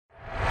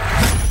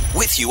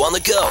with you on the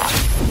go.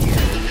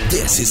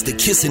 This is the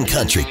Kissin'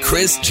 Country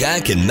Chris,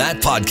 Jack, and Matt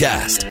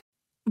podcast.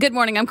 Good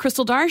morning. I'm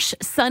Crystal Darsh.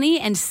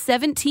 Sunny and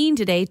 17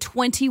 today,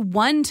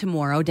 21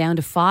 tomorrow, down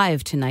to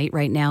 5 tonight.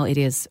 Right now it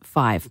is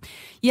 5.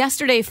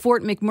 Yesterday,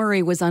 Fort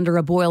McMurray was under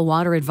a boil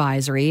water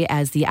advisory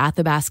as the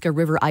Athabasca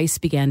River ice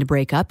began to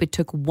break up. It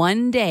took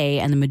one day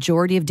and the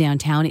majority of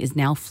downtown is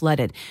now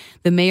flooded.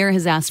 The mayor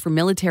has asked for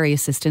military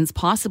assistance,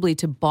 possibly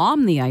to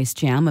bomb the ice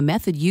jam, a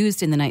method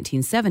used in the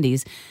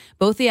 1970s.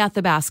 Both the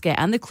Athabasca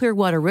and the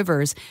Clearwater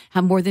rivers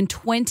have more than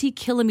 20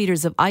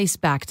 kilometers of ice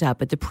backed up.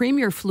 But the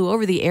premier flew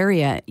over the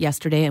area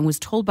yesterday and was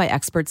told by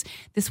experts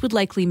this would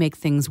likely make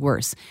things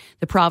worse.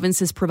 The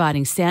province is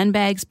providing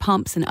sandbags,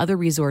 pumps, and other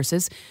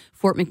resources.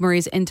 Fort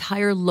McMurray's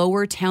entire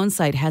lower town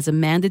site has a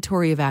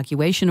mandatory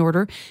evacuation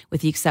order, with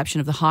the exception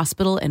of the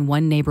hospital and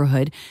one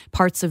neighborhood.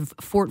 Parts of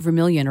Fort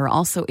Vermilion are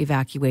also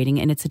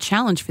evacuating, and it's a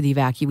challenge for the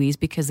evacuees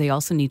because they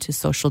also need to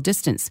social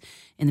distance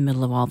in the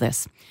middle of all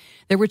this.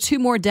 There were 2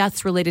 more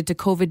deaths related to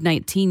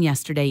COVID-19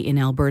 yesterday in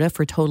Alberta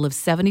for a total of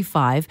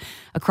 75.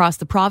 Across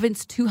the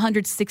province,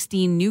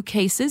 216 new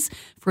cases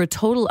for a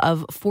total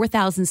of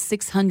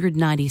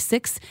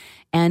 4,696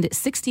 and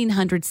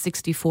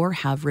 1,664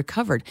 have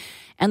recovered.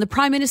 And the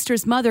Prime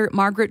Minister's mother,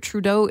 Margaret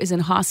Trudeau, is in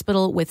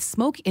hospital with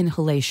smoke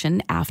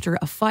inhalation after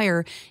a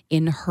fire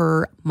in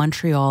her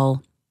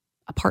Montreal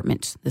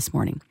apartment this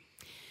morning.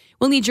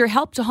 We'll need your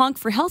help to honk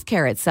for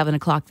healthcare at 7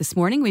 o'clock this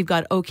morning. We've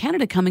got O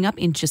Canada coming up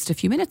in just a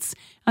few minutes.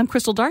 I'm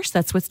Crystal Darsh.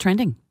 That's what's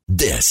trending.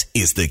 This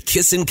is the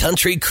Kissin'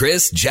 Country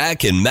Chris,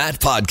 Jack, and Matt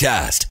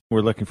podcast.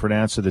 We're looking for an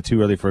answer to the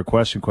too early for a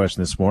question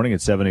this morning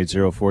at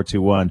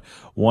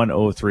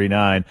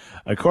 780-421-1039.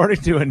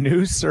 According to a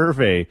new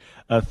survey,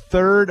 a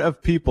third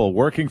of people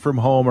working from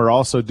home are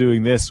also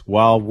doing this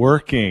while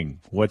working.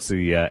 What's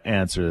the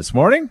answer this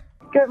morning?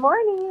 Good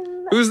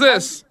morning. Who's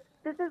this?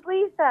 This is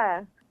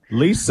Lisa.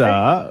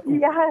 Lisa?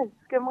 Yes,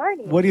 good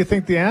morning. What do you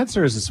think the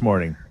answer is this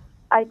morning?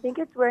 I think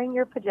it's wearing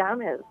your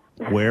pajamas.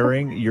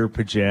 Wearing your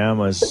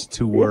pajamas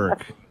to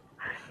work.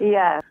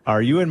 Yeah.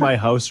 Are you in my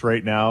house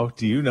right now?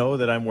 Do you know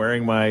that I'm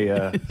wearing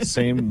my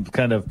same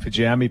kind of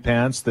pajama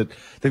pants? That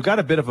they've got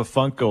a bit of a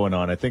funk going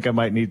on. I think I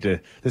might need to.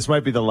 This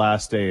might be the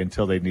last day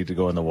until they need to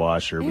go in the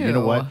washer. But you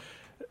know what?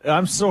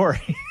 I'm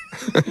sorry.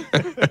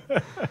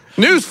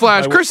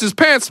 Newsflash: Chris's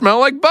pants smell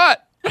like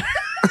butt.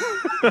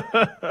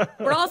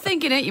 We're all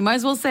thinking it. You might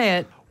as well say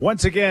it.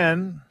 Once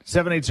again,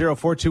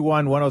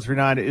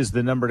 780-421-1039 is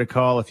the number to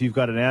call if you've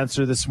got an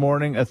answer this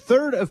morning. A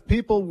third of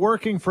people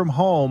working from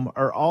home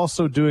are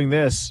also doing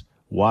this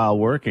while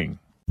working.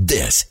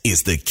 This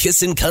is the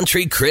Kissin'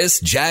 Country Chris,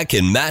 Jack,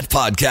 and Matt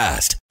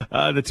podcast.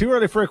 The too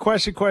early for a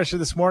question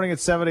this morning at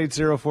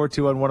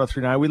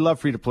 780-421-1039. We'd love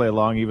for you to play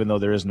along, even though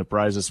there isn't a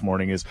prize this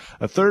morning. Is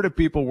a third of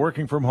people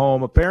working from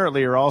home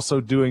apparently are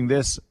also doing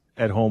this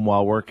at home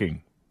while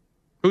working.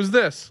 Who's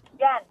this?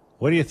 Jen.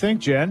 What do you think,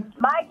 Jen?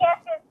 My guess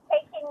is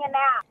taking a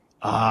nap.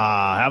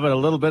 Having a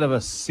little bit of a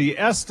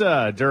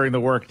siesta during the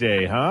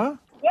workday, huh?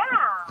 Yeah.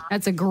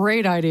 That's a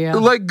great idea.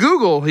 Like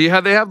Google. They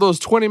have those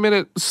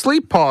 20-minute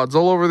sleep pods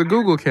all over the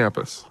Google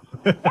campus.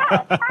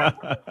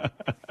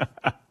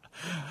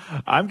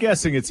 I'm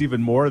guessing it's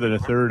even more than a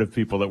third of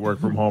people that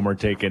work from home are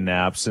taking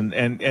naps, and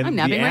I'm the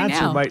napping right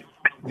answer now.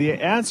 the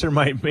answer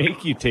might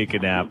make you take a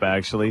nap.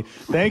 Actually,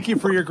 thank you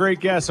for your great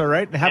guess. All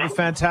right, and have a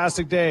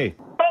fantastic day.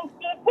 Thanks,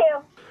 you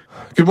too.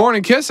 Good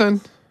morning,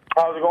 Kissin'.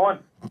 How's it going?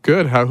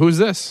 Good. Who's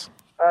this?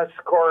 It's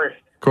Corey.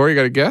 Corey, you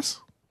got a guess?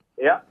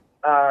 Yeah.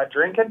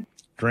 Drinking?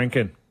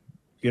 Drinking.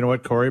 You know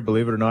what, Corey?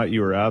 Believe it or not,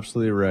 you were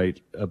absolutely right.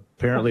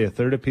 Apparently, a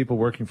third of people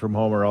working from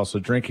home are also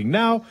drinking.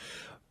 Now,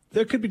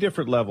 there could be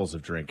different levels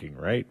of drinking,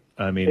 right?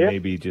 I mean,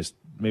 maybe just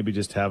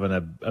having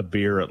a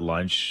beer at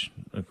lunch,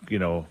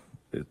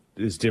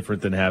 is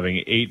different than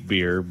having 8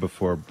 beer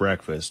before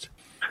breakfast.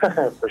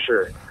 For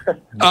sure.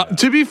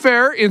 To be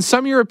fair, in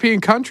some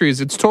European countries,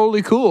 it's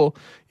totally cool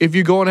if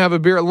you go and have a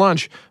beer at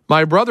lunch.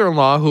 My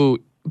brother-in-law, who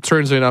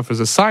turns enough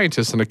is a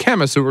scientist and a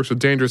chemist who works with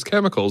dangerous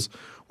chemicals,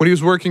 when he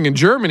was working in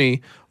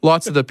Germany,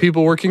 lots of the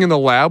people working in the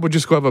lab would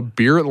just go have a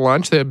beer at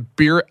lunch. They had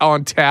beer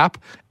on tap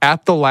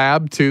at the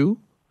lab, too.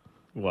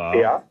 Wow.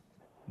 Yeah.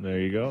 There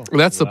you go.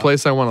 That's the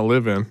place I want to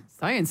live in.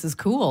 Science is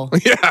cool.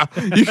 Yeah,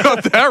 you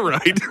got that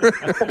right.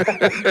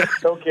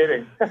 No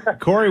kidding.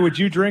 Corey, would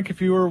you drink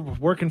if you were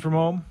working from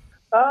home?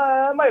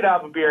 I might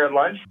have a beer at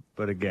lunch.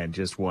 But again,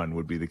 just one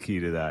would be the key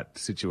to that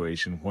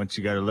situation. Once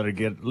you got to let it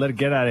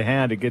get out of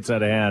hand, it gets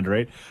out of hand,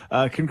 right?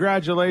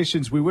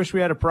 Congratulations. We wish we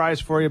had a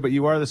prize for you, but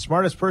you are the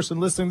smartest person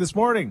listening this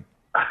morning.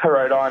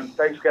 Right on.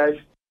 Thanks, guys.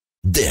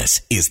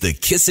 This is the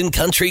Kissin'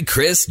 Country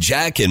Chris,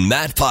 Jack, and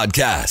Matt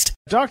podcast.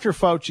 Dr.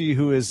 Fauci,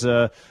 who is,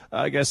 I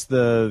guess,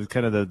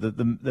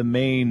 the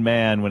main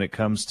man when it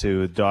comes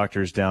to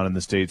doctors down in the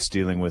States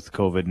dealing with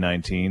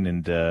COVID-19,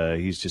 and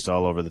he's just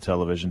all over the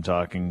television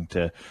talking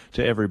to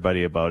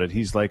everybody about it.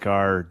 He's like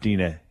our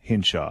Dina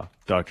Hinshaw,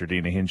 Dr.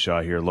 Dina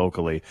Hinshaw here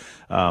locally.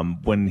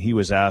 When he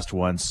was asked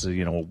once,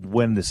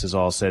 when this is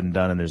all said and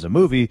done and there's a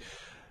movie,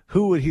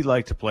 who would he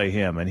like to play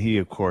him? And he,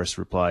 of course,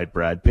 replied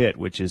Brad Pitt,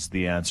 which is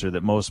the answer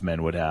that most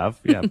men would have.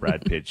 Yeah,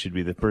 Brad Pitt should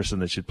be the person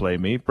that should play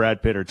me,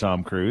 Brad Pitt or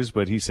Tom Cruise,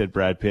 but he said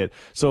Brad Pitt.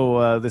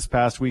 So this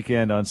past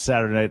weekend on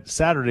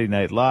Saturday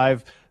Night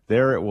Live,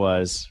 there it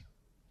was,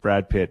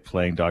 Brad Pitt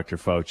playing Dr.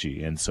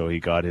 Fauci, and so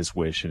he got his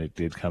wish, and it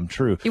did come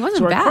true. He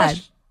wasn't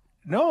bad.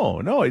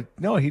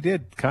 No, he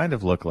did kind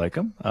of look like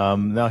him.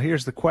 Now,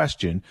 here's the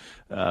question.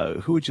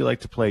 Who would you like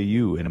to play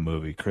you in a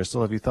movie?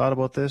 Crystal, have you thought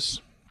about this?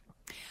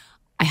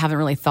 I haven't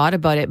really thought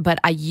about it, but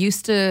I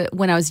used to,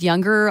 when I was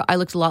younger, I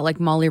looked a lot like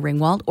Molly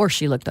Ringwald, or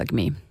she looked like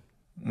me.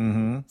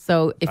 Mm-hmm.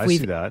 So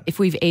if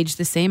we've aged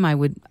the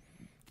same,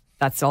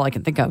 that's all I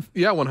can think of.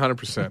 Yeah,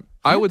 100%.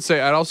 I would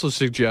say I'd also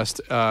suggest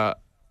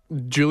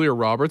Julia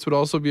Roberts would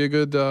also be a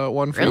good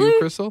one for you,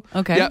 Crystal.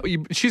 Okay. Yeah,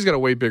 she's got a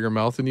way bigger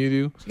mouth than you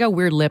do. She got a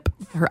weird lip,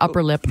 her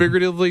upper lip.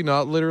 Figuratively,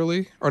 not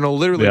literally. Or no,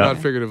 literally, not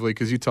figuratively,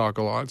 because you talk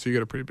a lot, so you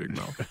got a pretty big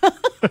mouth.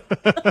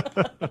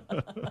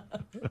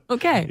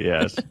 Okay.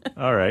 Yes.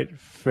 All right.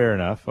 Fair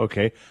enough.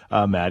 Okay.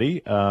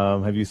 Maddie,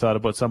 have you thought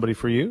about somebody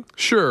for you?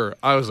 Sure.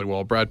 I was like,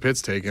 well, Brad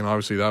Pitt's taken.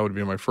 Obviously, that would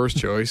be my first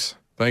choice.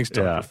 Thanks,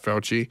 Dr.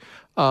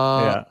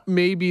 Fauci.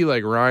 Maybe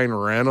like Ryan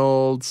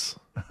Reynolds.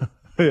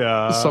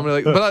 Yeah.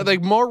 Somebody but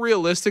like more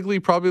realistically,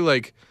 probably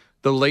like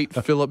the late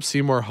Philip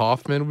Seymour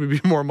Hoffman would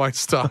be more my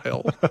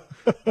style.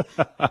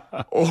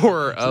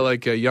 Or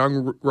like a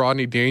young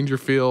Rodney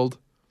Dangerfield.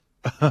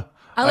 I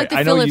like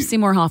the Philip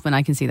Seymour Hoffman.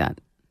 I can see that.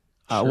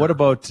 Sure. What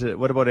about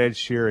Ed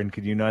Sheeran?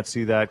 Could you not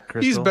see that,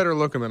 Crystal? He's better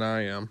looking than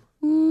I am.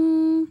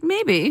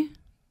 Maybe.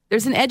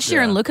 There's an Ed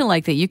Sheeran looking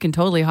like that you can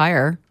totally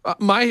hire.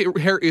 My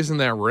hair isn't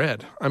that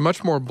red. I'm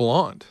much more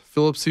blonde.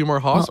 Philip Seymour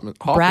Hoffman.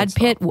 Brad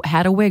Pitt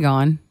had a wig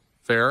on.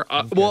 Fair.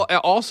 Okay. Well,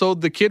 also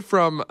the kid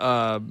from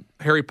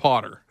Harry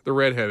Potter, the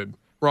redheaded,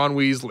 Ron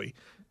Weasley.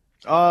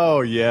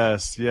 Oh,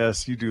 yes.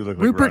 Yes, you do look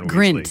like Rupert Ron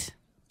Grint. Weasley.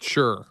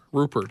 Sure,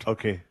 Rupert.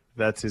 Okay.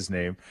 That's his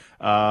name.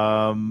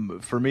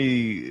 For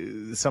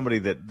me, somebody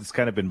that's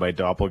kind of been my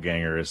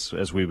doppelganger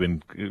as we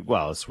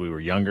were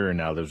younger and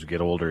now as we get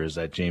older is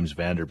that James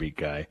Vanderbeek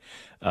guy.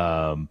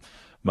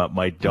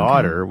 My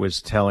daughter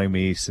was telling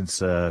me since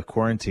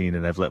quarantine,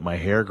 and I've let my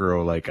hair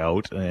grow like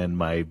out and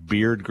my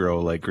beard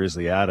grow like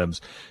Grizzly Adams.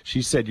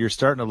 She said, you're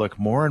starting to look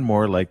more and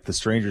more like the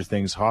Stranger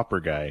Things Hopper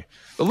guy.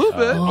 A little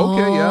bit.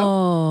 Okay,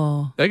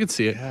 yeah. I can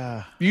see it.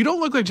 Yeah. You don't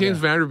look like James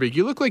Vanderbeek.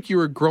 You look like you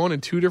were growing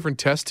in two different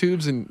test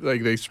tubes and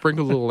like they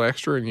sprinkled a little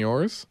extra in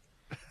yours.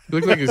 You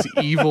look like his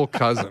evil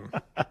cousin.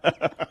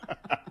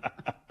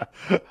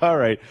 All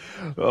right.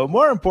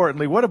 More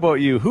importantly, what about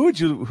you? Who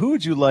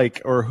would you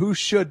like, or who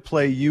should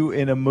play you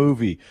in a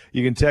movie?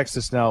 You can text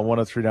us now at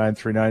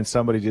 103939.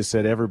 Somebody just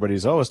said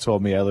everybody's always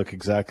told me I look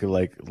exactly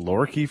like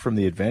Lorky from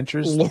The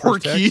Adventures.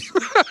 Lorky.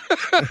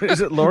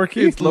 Is it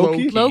Lorky? It's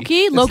Loki.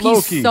 Loki's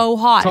Loki. so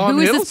hot. Tom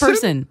Who is Hiddleston? this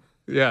person?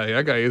 Yeah,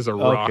 that guy is a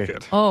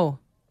rocket. Oh.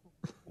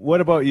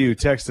 What about you?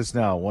 Text us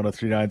now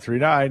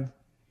 103939.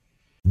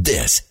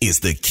 This is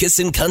the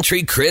Kissin'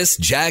 Country Chris,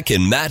 Jack,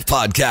 and Matt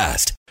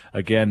podcast.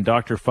 Again,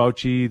 Dr.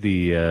 Fauci,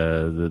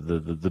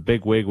 the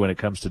big wig when it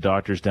comes to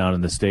doctors down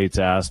in the States,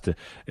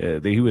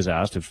 he was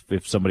asked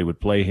if somebody would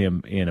play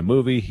him in a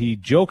movie. He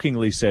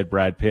jokingly said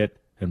Brad Pitt,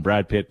 and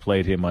Brad Pitt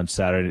played him on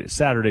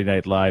Saturday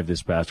Night Live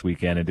this past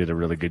weekend and did a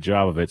really good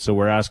job of it. So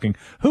we're asking,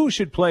 who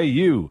should play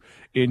you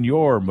in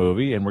your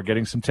movie? And we're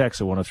getting some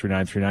texts at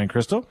 103939.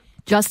 Crystal?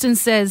 Justin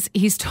says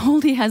he's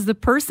told he has the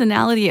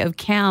personality of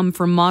Cam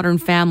from Modern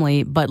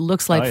Family, but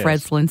looks like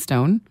Fred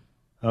Flintstone.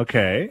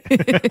 Okay.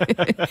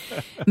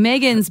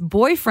 Megan's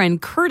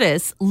boyfriend,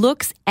 Curtis,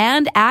 looks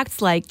and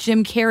acts like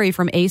Jim Carrey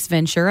from Ace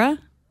Ventura.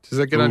 Does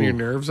that get on your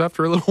nerves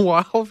after a little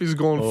while if he's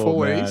going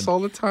full Ace all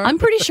the time? I'm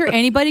pretty sure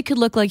anybody could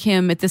look like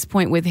him at this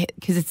point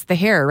because it's the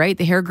hair, right?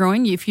 The hair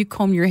growing. If you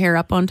comb your hair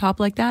up on top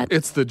like that.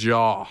 It's the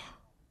jaw.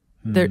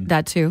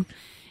 That too.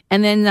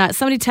 And then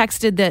somebody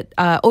texted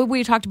that,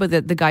 we talked about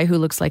the guy who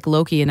looks like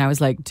Loki, and I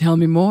was like, tell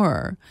me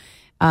more.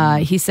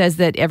 He says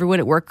that everyone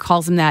at work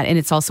calls him that, and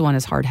it's also on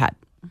his hard hat.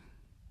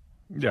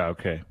 Yeah,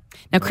 okay.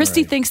 Now,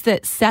 Christy thinks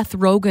that Seth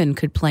Rogen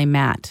could play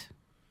Matt.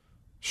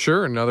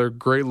 Sure, another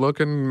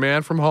great-looking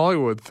man from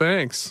Hollywood.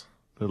 Thanks.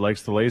 That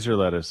likes the laser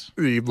lettuce.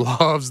 He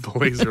loves the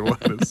laser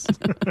lettuce.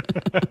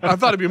 I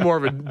thought it'd be more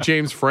of a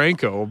James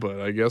Franco,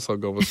 but I guess I'll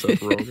go with Seth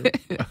Rogen.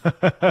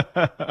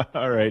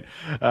 All right.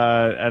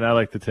 And I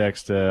like the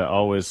text.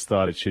 Always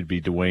thought it should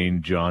be Dwayne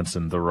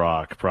Johnson, The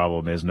Rock.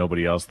 Problem is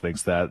nobody else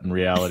thinks that. In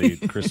reality,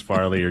 Chris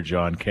Farley or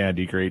John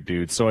Candy, great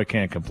dudes. So I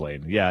can't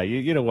complain. Yeah,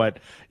 you know what?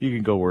 You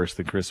can go worse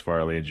than Chris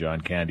Farley and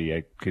John Candy.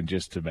 I can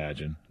just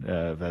imagine.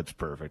 That's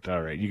perfect.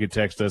 All right. You can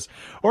text us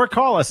or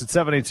call us at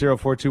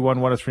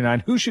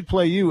 780-421-1039. Who should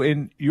play you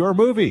in your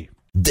movie?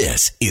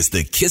 This is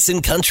the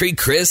Kissin' Country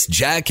Chris,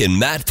 Jack, and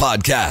Matt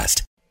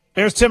podcast.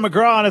 There's Tim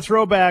McGraw on a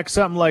throwback,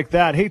 something like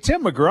that. Hey,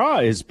 Tim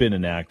McGraw has been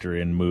an actor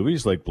in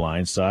movies like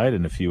Blindside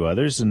and a few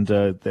others, and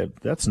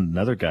that's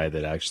another guy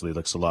that actually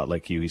looks a lot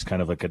like you. He's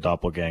kind of like a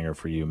doppelganger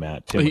for you,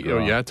 Matt. Tim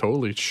McGraw. Oh, yeah,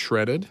 totally.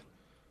 Shredded.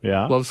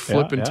 Yeah. Loves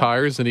flipping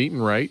tires and eating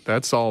right.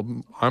 That's all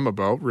I'm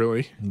about,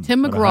 really.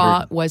 Tim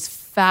McGraw was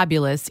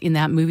fabulous in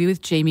that movie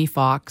with Jamie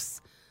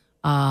Foxx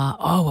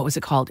what was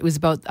it called? It was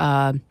about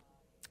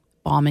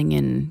bombing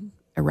in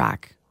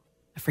Iraq.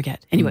 I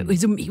forget. Anyway,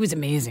 he was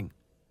amazing.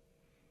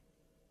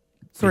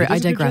 Sorry, I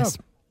digress.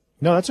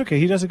 No, that's okay.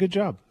 He does a good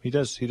job. He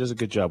does a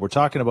good job. We're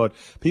talking about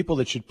people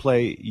that should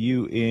play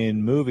you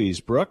in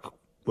movies. Brooke,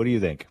 what do you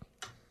think?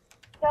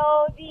 So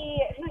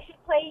who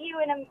should play you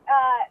in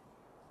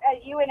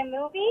a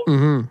movie?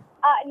 Mm-hmm.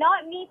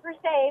 Not me per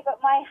se, but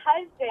my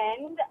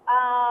husband,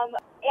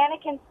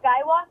 Anakin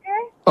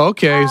Skywalker.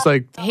 Okay, it's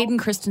like Hayden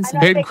Christensen.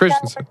 I'm not a Hayden big Star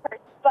Christensen. Wars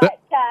person, but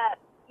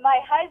my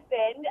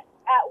husband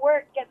at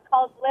work gets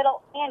called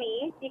Little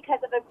Annie because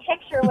of a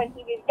picture when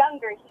he was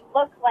younger. He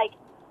looked like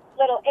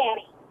Little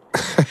Annie.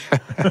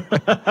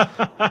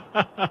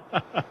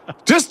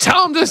 Just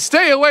tell him to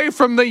stay away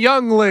from the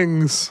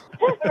younglings.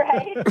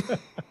 Right?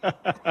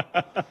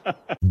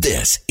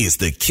 This is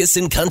the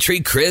Kissin' Country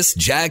Chris,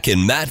 Jack,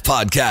 and Matt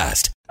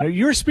podcast. Now,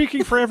 you're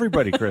speaking for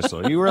everybody,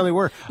 Crystal. You really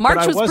were. March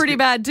But I was pretty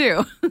bad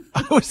too.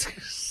 I was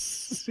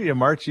yeah,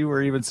 March, you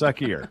were even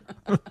suckier.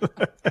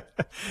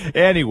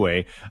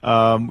 Anyway,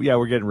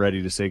 we're getting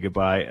ready to say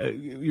goodbye.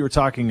 You were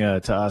talking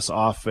to us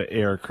off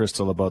air,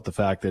 Crystal, about the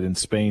fact that in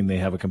Spain they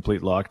have a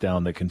complete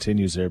lockdown that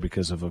continues there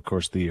because of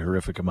course, the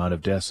horrific amount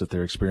of deaths that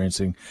they're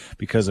experiencing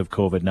because of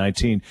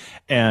COVID-19.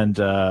 And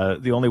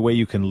the only way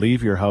you can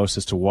leave your house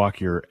is to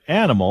walk your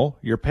animal,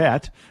 your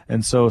pet.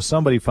 And so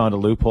somebody found a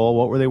loophole.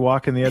 What were they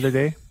walking the other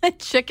day? A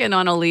chicken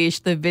on a leash.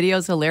 The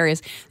video's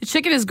hilarious. The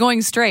chicken is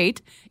going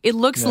straight. It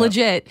looks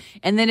legit,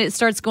 and then it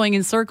starts going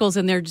in circles,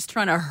 and they're just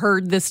trying to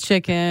herd this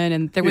chicken.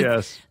 And there was,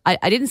 Yes.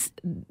 I didn't.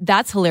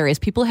 That's hilarious.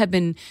 People have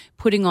been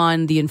putting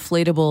on the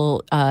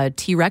inflatable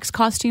T-Rex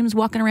costumes,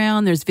 walking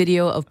around. There's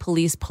video of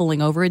police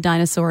pulling over a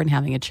dinosaur and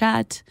having a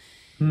chat.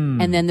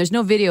 And then there's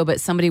no video,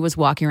 but somebody was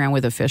walking around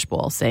with a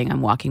fishbowl, saying,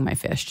 "I'm walking my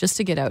fish," just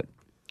to get out.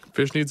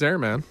 Fish needs air,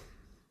 man.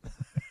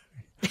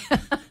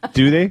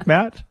 Do they,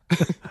 Matt?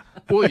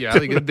 Well, yeah,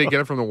 they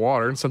get it from the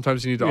water, and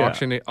sometimes you need to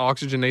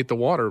oxygenate the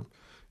water.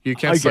 You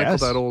can't cycle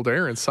that old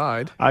air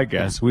inside. I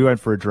guess. We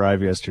went for a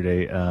drive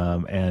yesterday,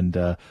 and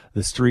the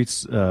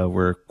streets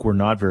were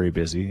not very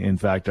busy. In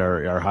fact,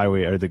 our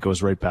highway that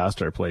goes right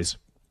past our place,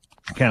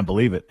 I can't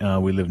believe it.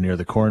 We live near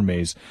the corn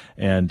maze,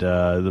 and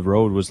the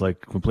road was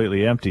like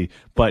completely empty.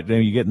 But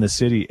then you get in the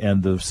city,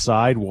 and the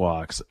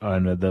sidewalks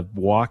and the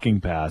walking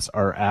paths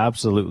are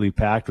absolutely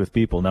packed with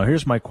people. Now,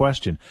 here's my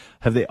question: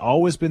 have they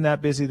always been that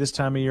busy this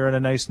time of year on a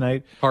nice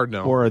night? Hard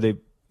no. Or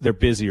they're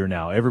busier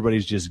now?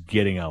 Everybody's just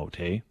getting out,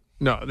 hey?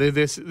 No,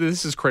 this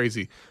is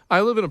crazy.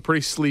 I live in a pretty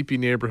sleepy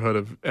neighborhood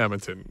of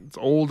Edmonton. It's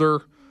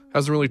older,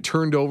 hasn't really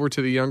turned over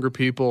to the younger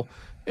people.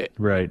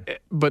 Right.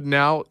 But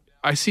now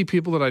I see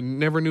people that I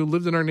never knew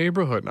lived in our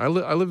neighborhood. I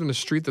live in a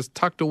street that's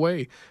tucked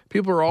away.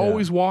 People are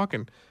always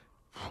walking.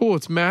 Oh,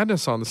 it's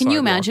madness on the sidewalks. Can you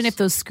imagine if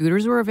those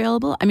scooters were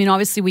available? I mean,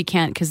 obviously we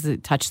can't because they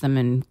touch them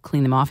and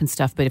clean them off and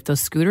stuff. But if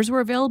those scooters were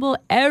available,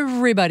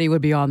 everybody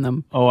would be on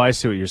them. Oh, I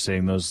see what you're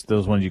saying. Those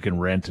ones you can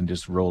rent and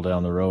just roll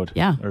down the road,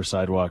 or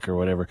sidewalk or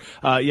whatever.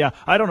 I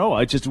don't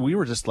know. We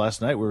were just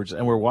last night.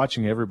 We're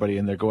watching everybody,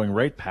 and they're going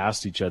right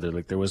past each other.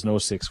 Like there was no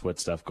 6-foot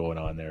stuff going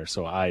on there.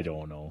 So I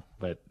don't know.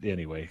 But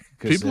anyway,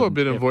 people have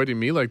been avoiding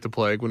me like the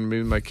plague when me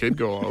and my kid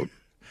go out.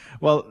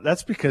 Well,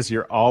 that's because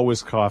you're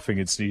always coughing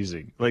and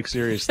sneezing. Like,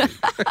 seriously.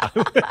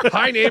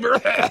 Hi, neighbor.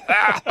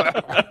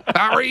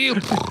 How are you?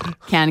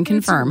 Can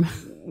confirm.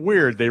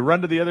 Weird. They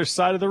run to the other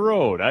side of the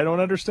road. I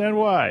don't understand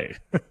why.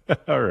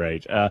 All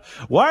right.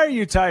 Why are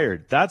you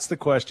tired? That's the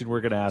question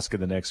we're going to ask in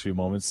the next few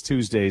moments.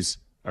 Tuesdays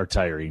are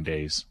tiring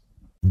days.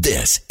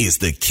 This is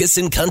the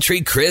Kissin'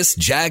 Country Chris,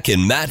 Jack,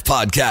 and Matt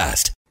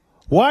podcast.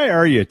 Why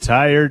are you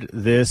tired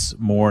this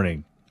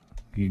morning?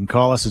 You can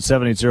call us at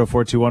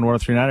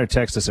 780-421-1039 or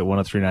text us at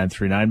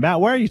 103939.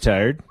 Matt, why are you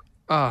tired?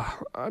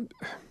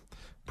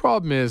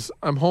 Problem is,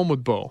 I'm home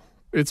with Bo.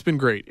 It's been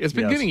great. It's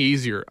been getting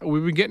easier.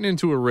 We've been getting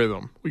into a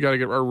rhythm. We got to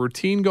get our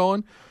routine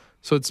going,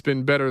 so it's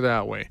been better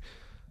that way.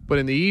 But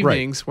in the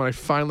evenings, when I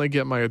finally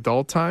get my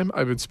adult time,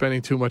 I've been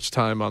spending too much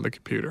time on the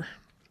computer.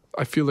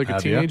 I feel like a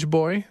teenage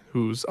boy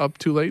who's up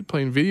too late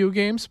playing video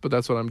games, but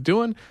that's what I'm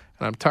doing,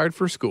 and I'm tired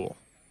for school.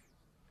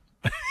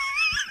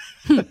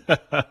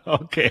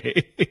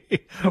 Okay.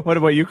 What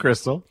about you,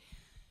 Crystal?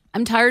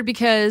 I'm tired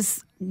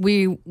because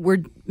we were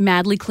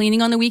madly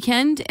cleaning on the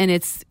weekend, and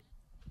it's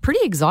pretty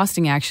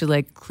exhausting, actually,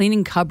 like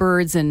cleaning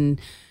cupboards. And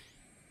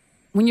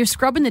when you're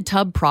scrubbing the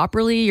tub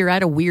properly, you're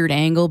at a weird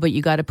angle, but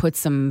you got to put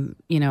some,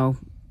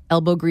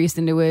 elbow grease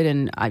into it,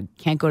 and I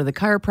can't go to the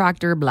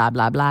chiropractor, blah,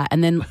 blah, blah.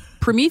 And then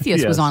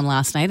Prometheus was on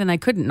last night, and I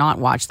couldn't not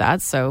watch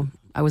that, so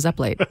I was up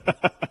late.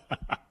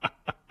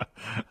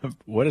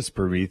 What is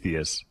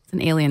Prometheus? It's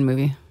an alien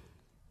movie.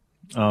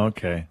 Oh,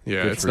 okay.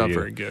 Yeah, Good it's for not you.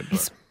 very good.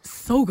 It's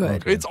so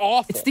good. It's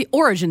awful. It's the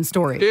origin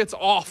story. It's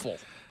awful.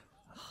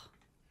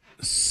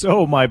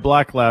 So my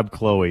black lab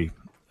Chloe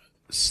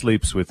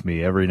sleeps with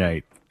me every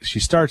night. She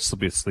starts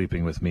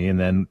sleeping with me, and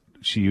then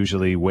she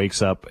usually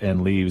wakes up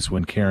and leaves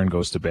when Karen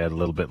goes to bed a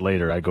little bit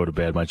later. I go to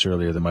bed much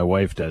earlier than my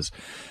wife does.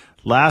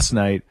 Last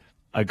night,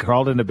 I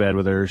crawled into bed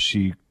with her.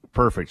 She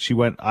perfect.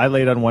 I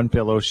laid on one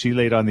pillow, she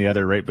laid on the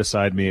other right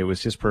beside me. It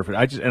was just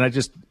perfect.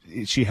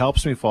 She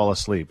helps me fall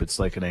asleep. It's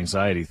like an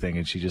anxiety thing,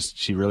 and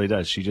she really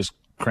does. She just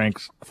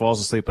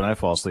falls asleep, and I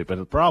fall asleep. But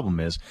the problem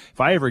is,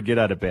 if I ever get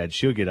out of bed,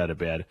 she'll get out of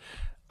bed.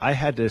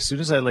 As soon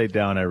as I laid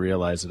down, I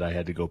realized that I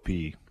had to go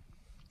pee.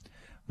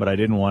 But I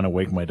didn't want to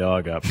wake my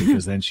dog up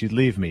because then she'd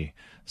leave me.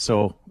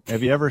 So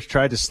have you ever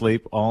tried to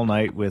sleep all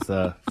night with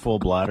a full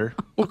bladder?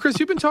 Well, Chris,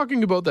 you've been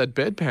talking about that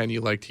bedpan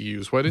you like to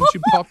use. Why didn't you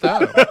pop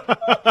that out?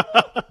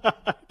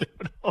 I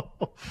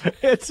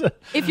don't know.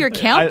 If you're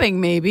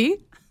camping, maybe.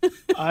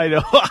 I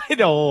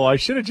know. I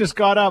should have just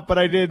got up, but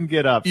I didn't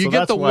get up. You so get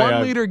that's the why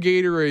 1 liter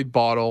Gatorade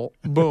bottle.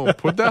 Boom.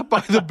 Put that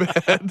by the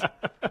bed.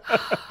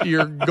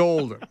 You're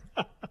golden.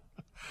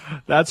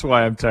 That's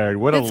why I'm tired.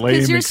 What a It's lame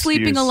because you're excuse.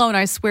 sleeping alone.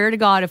 I swear to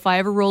God, if I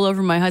ever roll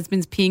over, my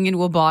husband's peeing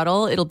into a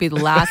bottle, it'll be the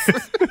last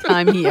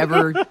time he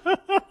ever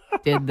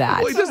did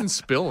that. Well, he doesn't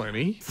spill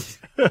any.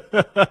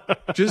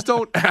 Just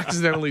don't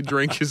accidentally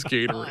drink his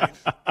Gatorade.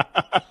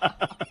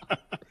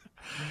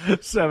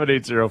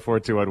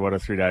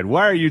 780-421-1039.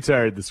 Why are you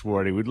tired this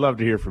morning? We'd love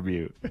to hear from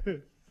you.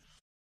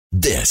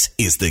 This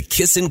is the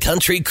Kissin'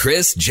 Country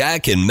Chris,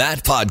 Jack, and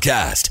Matt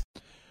podcast.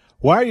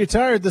 Why are you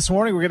tired this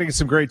morning? We're getting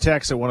some great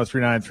texts at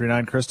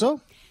 103939.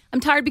 Crystal? I'm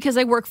tired because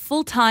I work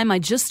full time. I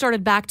just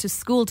started back to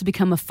school to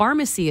become a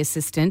pharmacy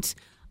assistant.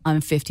 I'm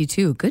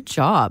 52. Good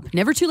job.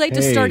 Never too late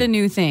to start a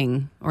new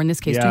thing, or in this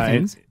case, two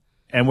things.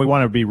 And we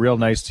want to be real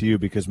nice to you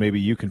because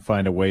maybe you can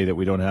find a way that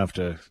we don't have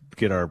to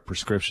get our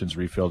prescriptions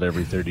refilled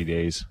every 30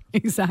 days.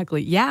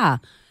 Exactly. Yeah.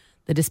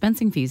 The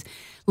dispensing fees.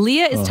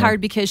 Leah is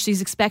tired because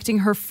she's expecting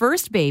her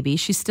first baby.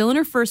 She's still in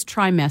her first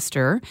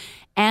trimester,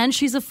 and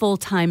she's a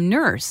full-time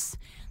nurse.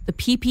 The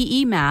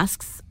PPE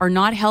masks are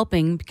not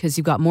helping because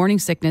you've got morning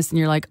sickness and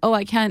you're like, oh,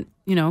 I can't,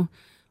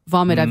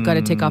 vomit. I've got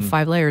to take off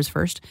 5 layers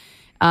first.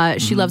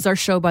 She loves our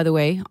show, by the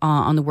way,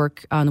 on the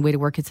way to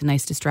work. It's a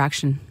nice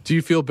distraction. Do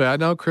you feel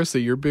bad now, Chris, that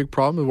your big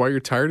problem with why you're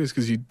tired is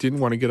because you didn't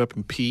want to get up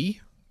and pee?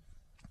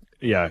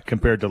 Yeah,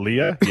 compared to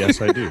Leah,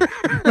 yes, I do.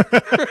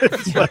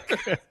 It's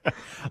like,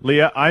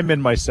 Leah, I'm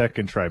in my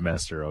second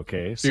trimester,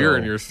 okay? So, You're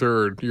in your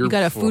third. You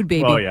got a food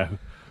baby. Oh, yeah.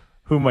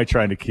 Who am I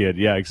trying to kid?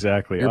 Yeah,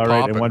 exactly. You're All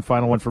right, popping. and one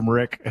final one from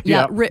Rick.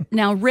 Yeah.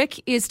 Now,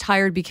 Rick is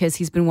tired because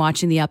he's been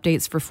watching the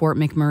updates for Fort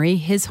McMurray.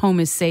 His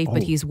home is safe,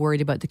 but he's worried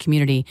about the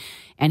community.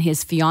 And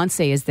his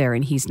fiance is there,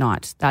 and he's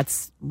not. That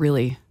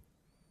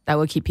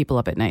would keep people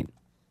up at night.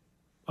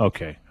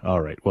 Okay.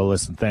 All right. Well,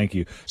 listen, thank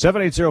you.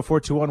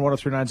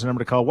 780-421-1039 is the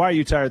number to call. Why are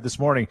you tired this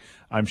morning?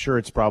 I'm sure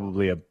it's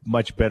probably a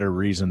much better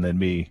reason than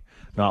me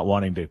not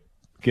wanting to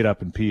get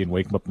up and pee and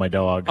wake up my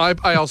dog. I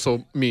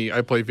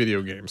play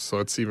video games, so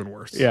it's even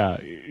worse. Yeah,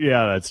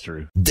 that's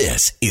true.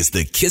 This is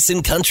the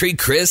Kissin' Country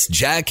Chris,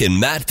 Jack, and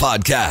Matt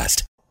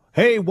podcast.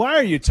 Hey, why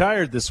are you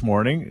tired this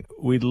morning?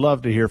 We'd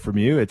love to hear from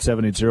you at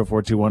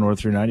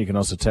 780-421-1039. You can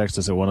also text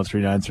us at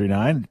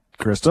 103939.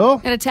 Crystal?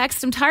 Got a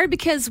text. I'm tired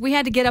because we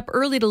had to get up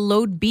early to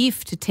load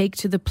beef to take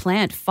to the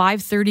plant.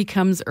 5:30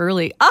 comes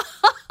early.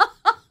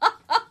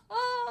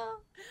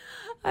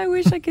 I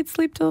wish I could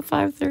sleep till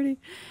 5:30.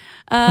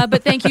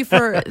 But thank you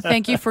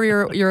for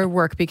your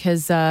work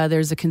because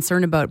there's a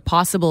concern about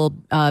possible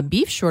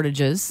beef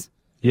shortages.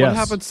 Yes. What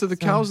happens to the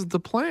cows at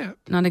the plant?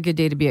 Not a good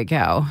day to be a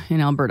cow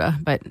in Alberta,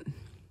 but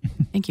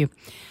thank you.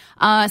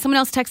 Someone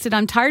else texted,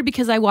 I'm tired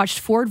because I watched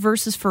Ford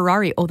versus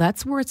Ferrari. Oh,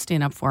 that's worth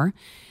staying up for.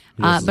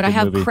 Yes, but I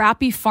have movie.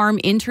 crappy farm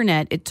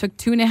internet. It took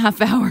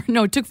 2.5 hours.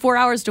 No, it took 4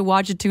 hours to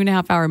watch a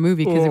 2.5 hour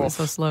movie because it was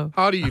so slow.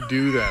 How do you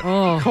do that?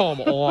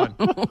 Come on.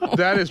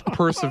 That is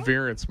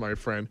perseverance, my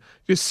friend.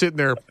 Just sitting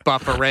there,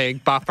 buffering.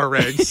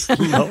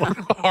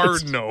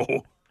 Hard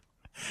no.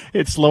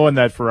 It's slowing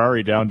that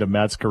Ferrari down to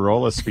Matt's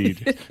Corolla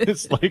speed.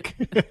 It's like...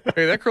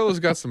 Hey, that Corolla's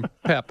got some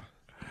pep.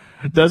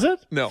 Does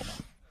it? No,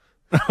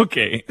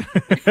 Okay.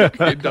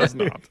 it does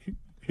not.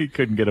 He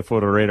couldn't get a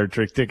photo radar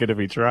trick ticket if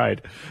he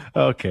tried.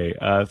 Okay.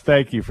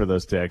 Thank you for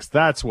those texts.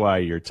 That's why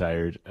you're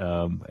tired.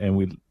 And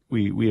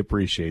we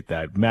appreciate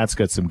that. Matt's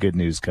got some good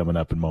news coming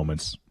up in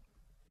moments.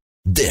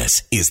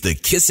 This is the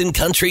Kissin'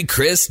 Country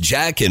Chris,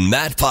 Jack, and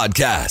Matt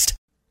podcast.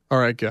 All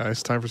right,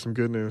 guys, time for some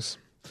good news.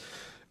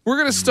 We're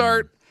going to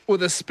start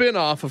with a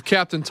spin-off of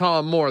Captain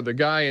Tom Moore, the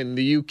guy in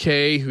the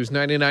UK who's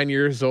 99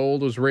 years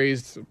old, was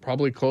raised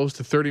probably close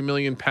to 30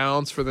 million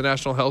pounds for the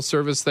National Health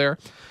Service there.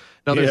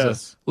 Now,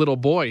 there's a little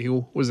boy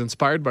who was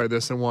inspired by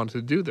this and wanted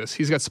to do this.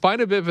 He's got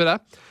spina bifida.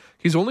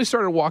 He's only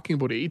started walking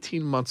about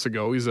 18 months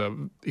ago.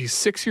 He's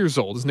 6 years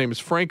old. His name is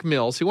Frank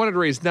Mills. He wanted to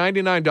raise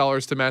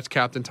 $99 to match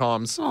Captain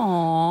Tom's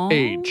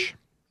age.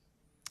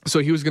 So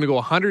he was going to go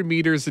 100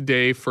 meters a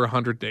day for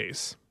 100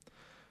 days.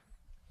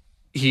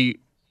 He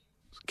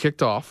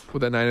kicked off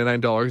with that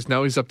 $99.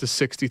 Now he's up to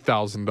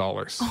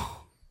 $60,000.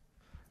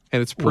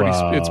 And it's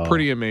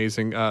pretty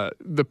amazing.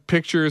 The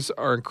pictures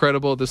are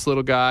incredible. This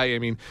little guy, I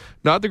mean,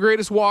 not the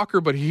greatest walker,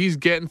 but he's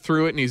getting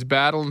through it and he's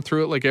battling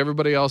through it like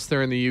everybody else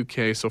there in the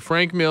UK. So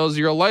Frank Mills,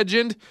 you're a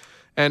legend,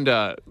 and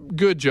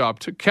good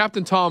job.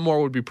 Captain Tom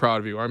Moore would be proud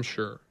of you, I'm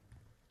sure.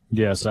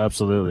 Yes,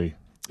 absolutely.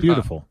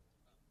 Beautiful.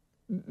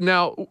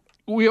 Now,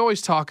 we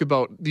always talk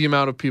about the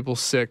amount of people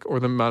sick or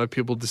the amount of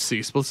people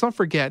deceased. But let's not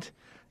forget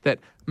that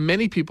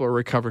many people are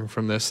recovering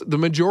from this. The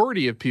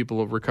majority of people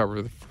have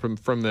recovered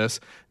from this.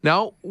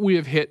 Now we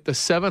have hit the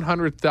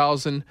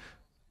 700,000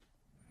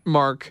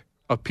 mark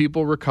of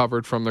people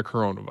recovered from the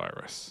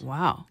coronavirus.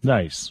 Wow.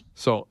 Nice.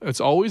 So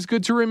it's always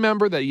good to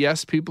remember that,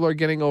 yes, people are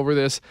getting over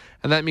this,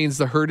 and that means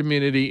the herd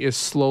immunity is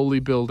slowly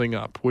building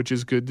up, which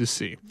is good to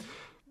see.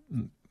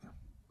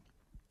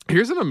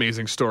 Here's an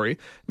amazing story.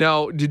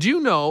 Now, did you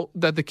know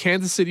that the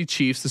Kansas City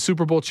Chiefs, the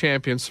Super Bowl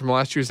champions from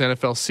last year's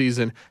NFL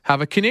season, have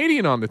a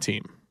Canadian on the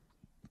team?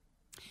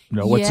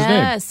 No, what's his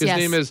name? His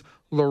name is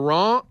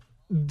Laurent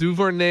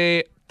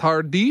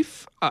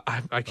Duvernay-Tardif.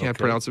 I can't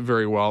pronounce it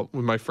very well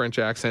with my French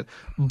accent,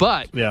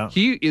 but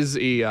he is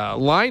a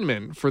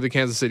lineman for the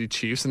Kansas City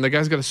Chiefs, and the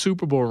guy's got a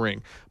Super Bowl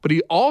ring. But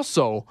he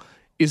also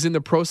is in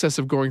the process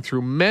of going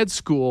through med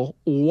school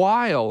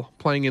while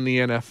playing in the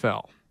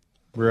NFL.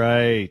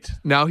 Right.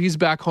 Now he's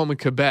back home in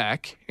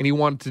Quebec, and he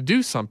wanted to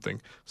do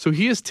something. So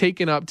he has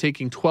taken up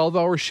taking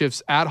 12-hour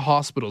shifts at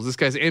hospitals. This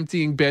guy's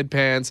emptying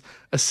bedpans,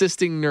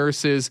 assisting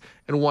nurses,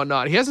 and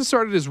whatnot. He hasn't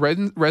started his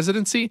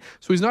residency,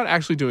 so he's not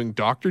actually doing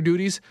doctor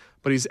duties,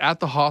 but he's at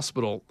the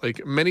hospital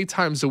like many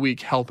times a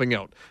week helping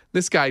out.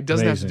 This guy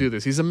doesn't have to do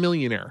this. He's a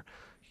millionaire.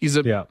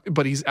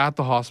 But he's at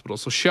the hospital.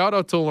 So shout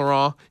out to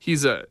Laurent.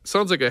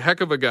 Sounds like a heck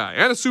of a guy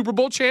and a Super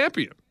Bowl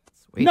champion.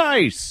 Sweet.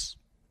 Nice.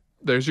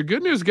 There's your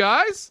good news,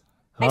 guys.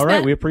 All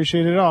right, we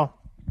appreciate it all.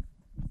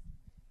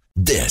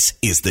 This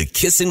is the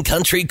Kissin'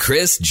 Country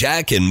Chris,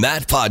 Jack, and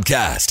Matt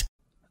podcast.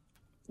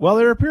 Well,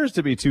 there appears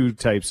to be two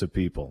types of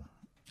people.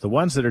 The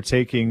ones that are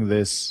taking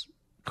this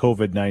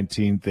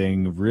COVID-19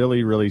 thing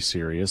really, really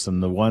serious,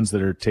 and the ones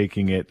that are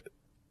taking it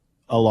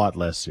a lot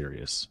less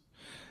serious.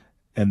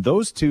 And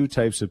those two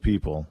types of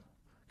people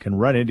can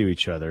run into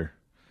each other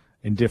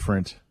in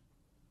different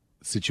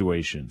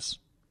situations,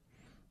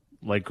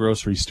 like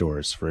grocery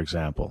stores, for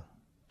example.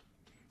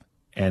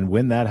 And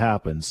when that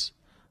happens,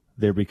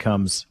 there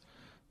becomes,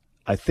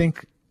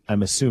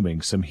 I'm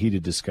assuming, some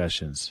heated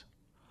discussions.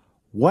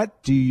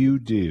 What do you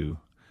do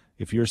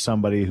if you're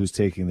somebody who's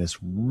taking this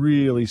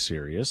really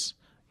serious?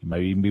 You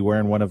might even be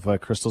wearing one of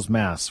Crystal's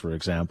masks, for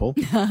example.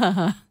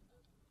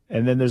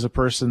 And then there's a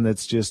person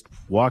that's just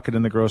walking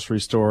in the grocery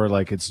store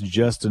like it's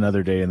just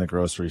another day in the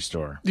grocery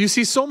store. You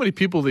see so many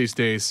people these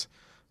days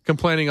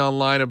complaining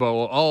online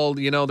about,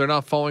 they're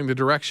not following the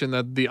direction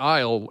that the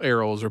aisle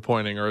arrows are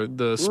pointing or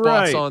the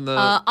spots on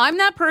the... I'm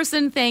that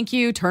person, thank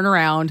you, turn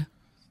around.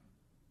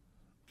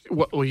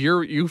 Well,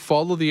 you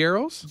follow the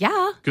arrows?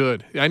 Yeah.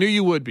 Good. I knew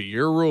you would be.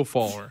 You're a rule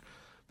follower.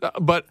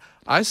 But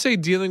I say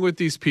dealing with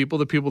these people,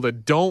 the people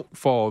that don't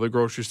follow the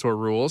grocery store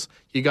rules,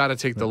 you got to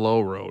take the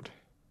low road.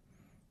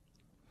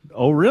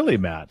 Oh, really,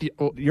 Matt?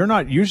 You're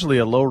not usually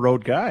a low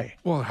road guy.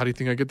 Well, how do you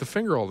think I get the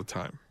finger all the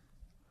time?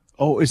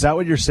 Oh, is that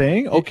what you're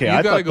saying? Okay,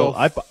 you gotta go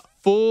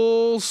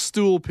full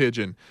stool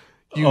pigeon.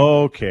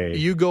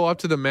 You go up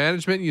to the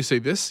management and you say,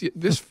 this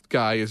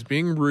guy is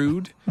being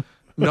rude,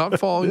 not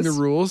following the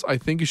rules. I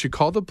think you should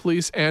call the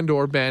police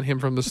and/or ban him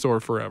from the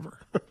store forever.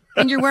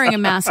 And you're wearing a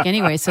mask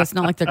anyway, so it's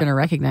not like they're going to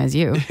recognize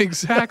you.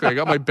 Exactly. I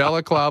got my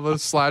balaclava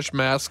 /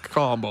 mask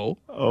combo.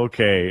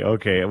 Okay.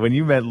 When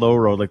you meant low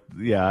road,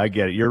 I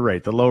get it. You're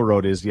right. The low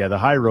road is, the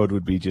high road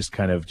would be just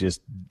kind of just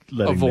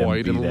letting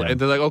avoid them be and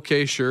they're like,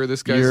 okay, sure,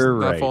 this guy's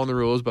not following the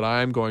rules, but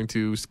I'm going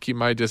to keep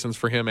my distance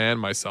for him and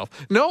myself.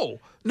 No,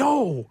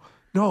 be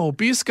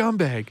a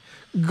scumbag.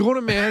 Go to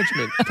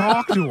management.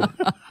 Talk to him.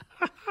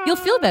 You'll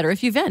feel better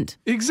if you vent.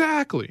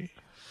 Exactly.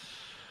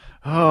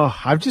 Oh,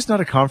 I'm just not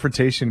a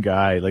confrontation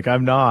guy.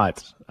 I'm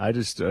not. I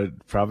just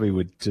probably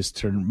would just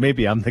turn.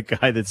 Maybe I'm the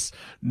guy that's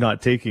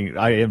not taking.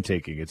 I am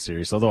taking it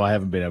serious, although I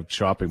haven't been out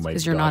shopping.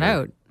 Because you're not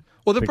out.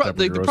 Well, the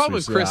problem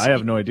is, Chris, I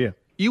have no idea.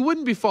 You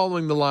wouldn't be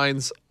following the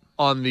lines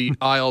on the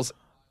aisles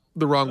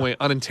the wrong way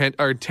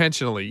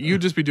intentionally.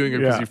 You'd just be doing it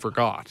because you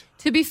forgot.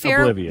 To be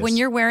fair, Oblivious. when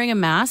you're wearing a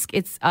mask,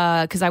 it's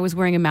because I was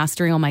wearing a mask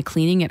during all my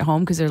cleaning at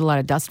home because there's a lot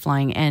of dust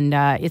flying, and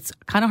it's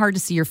kind of hard to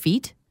see your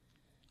feet.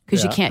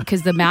 Because you can't,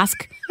 because the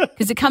mask,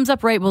 because it comes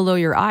up right below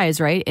your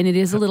eyes, right? And it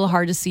is a little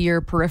hard to see your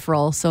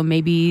peripheral. So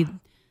maybe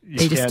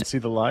you can't see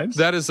the lines.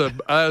 That is a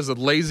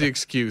lazy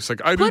excuse.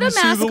 I put didn't a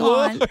mask see the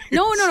on. lines.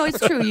 No, it's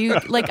true.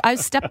 I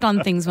stepped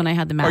on things when I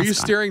had the mask on. Are you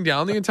staring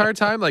down the entire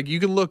time? You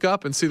can look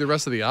up and see the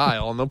rest of the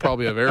aisle, and they'll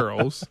probably have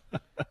arrows.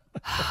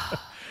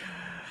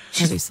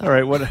 All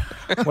right, what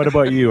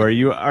about you? Are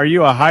you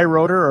a high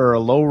roader or a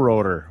low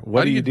roader?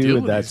 What do you do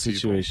with that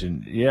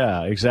situation? People?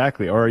 Yeah,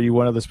 exactly. Or are you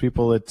one of those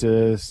people that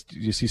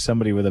you see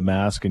somebody with a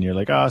mask and you're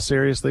like, oh,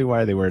 seriously,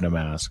 why are they wearing a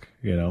mask?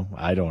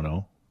 I don't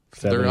know.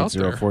 They're out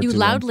there. You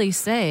loudly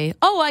say,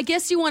 oh, I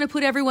guess you want to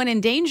put everyone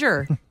in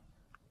danger.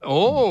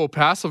 Oh,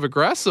 passive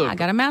aggressive. I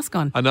got a mask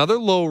on. Another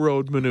low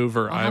road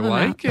maneuver. I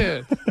like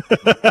it.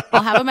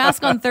 I'll have a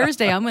mask on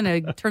Thursday. I'm going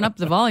to turn up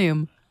the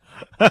volume.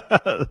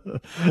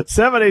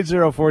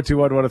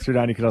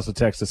 780-421-1039. You can also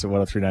text us at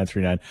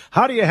 103939.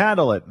 How do you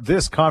handle it?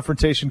 This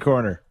Confrontation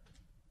Corner.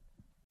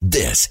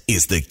 This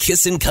is the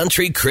Kissin'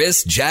 Country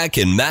Chris, Jack,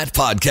 and Matt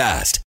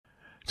podcast.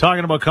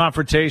 Talking about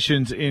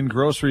confrontations in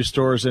grocery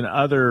stores and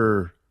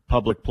other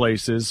public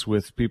places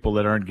with people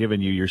that aren't giving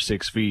you your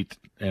 6 feet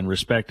and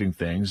respecting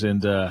things.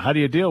 And how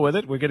do you deal with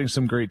it? We're getting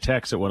some great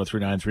texts at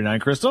 103939.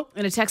 Crystal?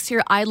 And a text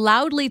here, I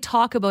loudly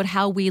talk about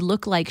how we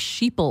look like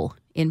sheeple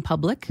in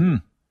public.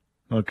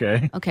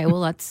 Okay. Okay, well,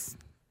 that's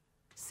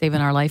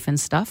saving our life and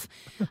stuff.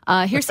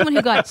 Here's someone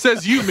who got...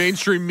 Says you,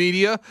 mainstream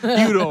media.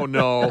 You don't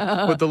know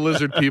what the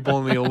lizard people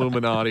and the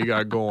Illuminati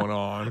got going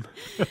on.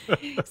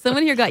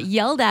 Someone here got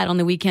yelled at on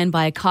the weekend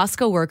by a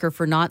Costco worker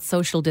for not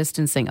social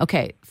distancing.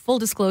 Okay, full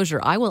disclosure,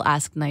 I will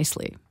ask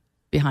nicely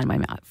behind my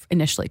mouth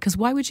initially, because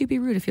why would you be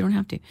rude if you don't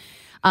have to?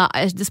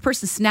 This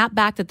person snapped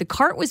back that the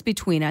cart was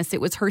between us. It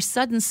was her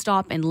sudden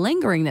stop and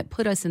lingering that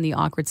put us in the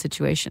awkward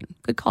situation.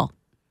 Good call.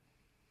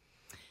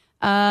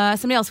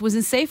 Somebody else was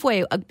in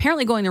Safeway,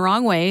 apparently going the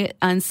wrong way,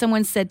 and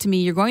someone said to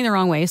me, "You're going the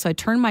wrong way," so I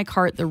turned my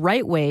cart the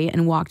right way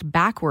and walked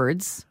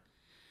backwards.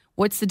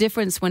 What's the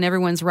difference when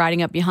everyone's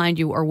riding up behind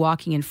you or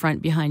walking in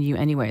front behind you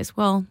anyways?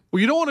 Well,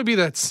 you don't want to be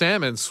that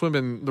salmon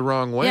swimming the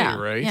wrong way,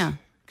 right? Yeah.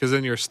 Because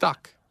then you're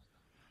stuck.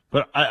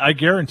 But I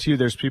guarantee you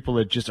there's people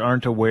that just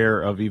aren't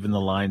aware of even the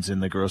lines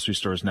in the grocery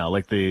stores now,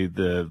 like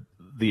the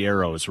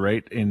arrows,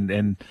 right?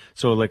 And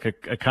so like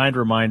a kind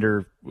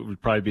reminder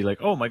would probably be like,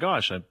 oh my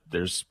gosh,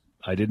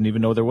 I didn't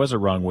even know there was a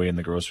wrong way in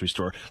the grocery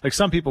store. Like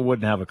some people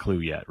wouldn't have a clue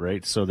yet,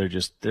 right? So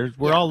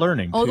we're all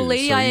learning. Oh, too. the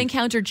lady I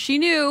encountered, she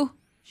knew.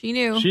 She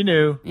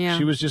knew. Yeah.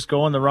 She was just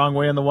going the wrong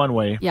way in the one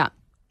way. Yeah.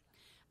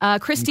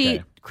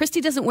 Christy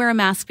doesn't wear a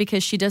mask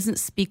because she doesn't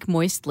speak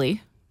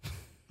moistly.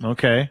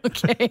 Okay.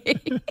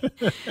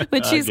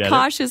 But she's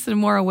cautious and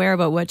more aware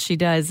about what she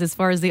does. As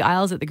far as the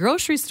aisles at the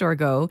grocery store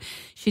go,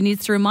 she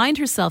needs to remind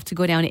herself to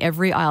go down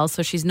every aisle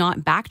so she's not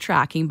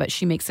backtracking, but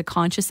she makes a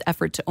conscious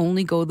effort to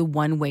only go the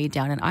one way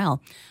down an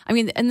aisle. I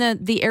mean, and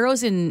the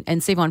arrows in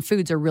Save on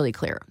Foods are really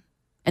clear.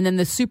 And then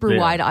the super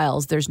wide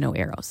aisles, there's no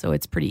arrow, so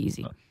it's pretty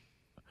easy.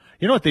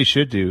 You know what they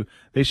should do?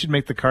 They should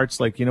make the carts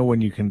like, you know, when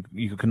you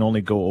can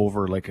only go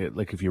over like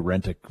if you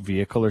rent a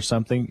vehicle or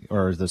something,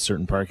 or the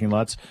certain parking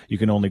lots, you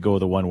can only go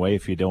the one way.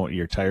 If you don't,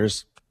 your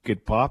tires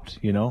get popped,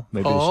 you know?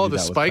 Maybe the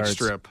spike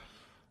strip.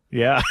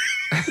 Yeah.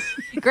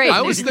 Great.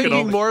 I was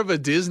thinking more of a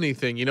Disney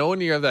thing. You know when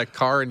you have that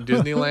car in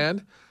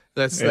Disneyland?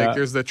 That's like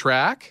there's the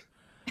track?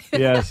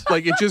 Yes.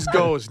 Like it just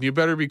goes and you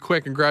better be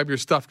quick and grab your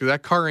stuff because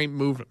that car ain't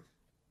moving.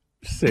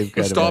 Same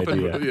kind Stop of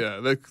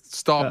idea.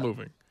 Stop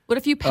moving. What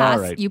if you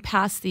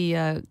pass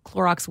the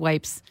Clorox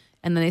wipes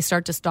and then they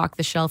start to stock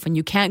the shelf and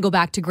you can't go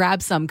back to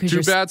grab some because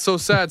Too bad, so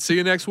sad. See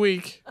you next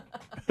week.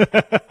 All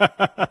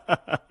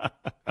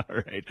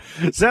right.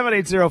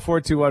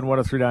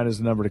 780-421-1039 is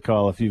the number to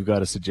call if you've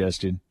got a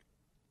suggestion.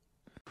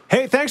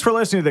 Hey, thanks for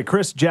listening to the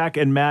Chris, Jack,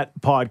 and Matt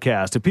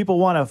podcast. If people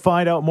want to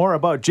find out more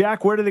about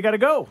Jack, where do they got to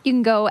go? You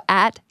can go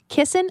at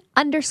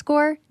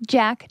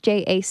kissin_Jack,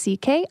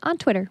 Jack, on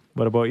Twitter.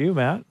 What about you,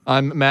 Matt?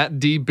 I'm Matt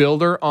D.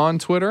 Builder on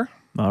Twitter.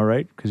 All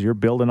right, because you're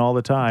building all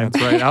the time.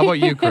 That's right. How about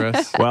you,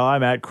 Chris? Well,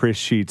 I'm at Chris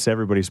Sheets.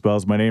 Everybody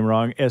spells my name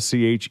wrong,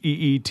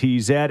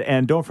 Scheetz.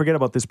 And don't forget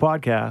about this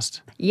podcast.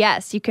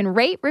 Yes, you can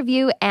rate,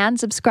 review, and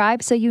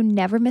subscribe so you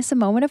never miss a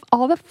moment of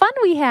all the fun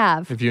we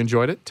have. If you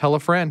enjoyed it, tell a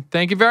friend.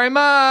 Thank you very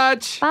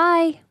much.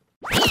 Bye.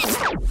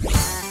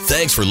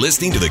 Thanks for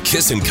listening to the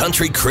Kissin'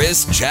 Country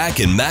Chris, Jack,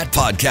 and Matt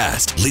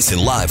podcast. Listen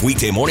live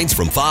weekday mornings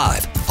from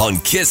 5 on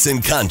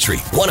Kissin' Country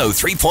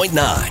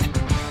 103.9.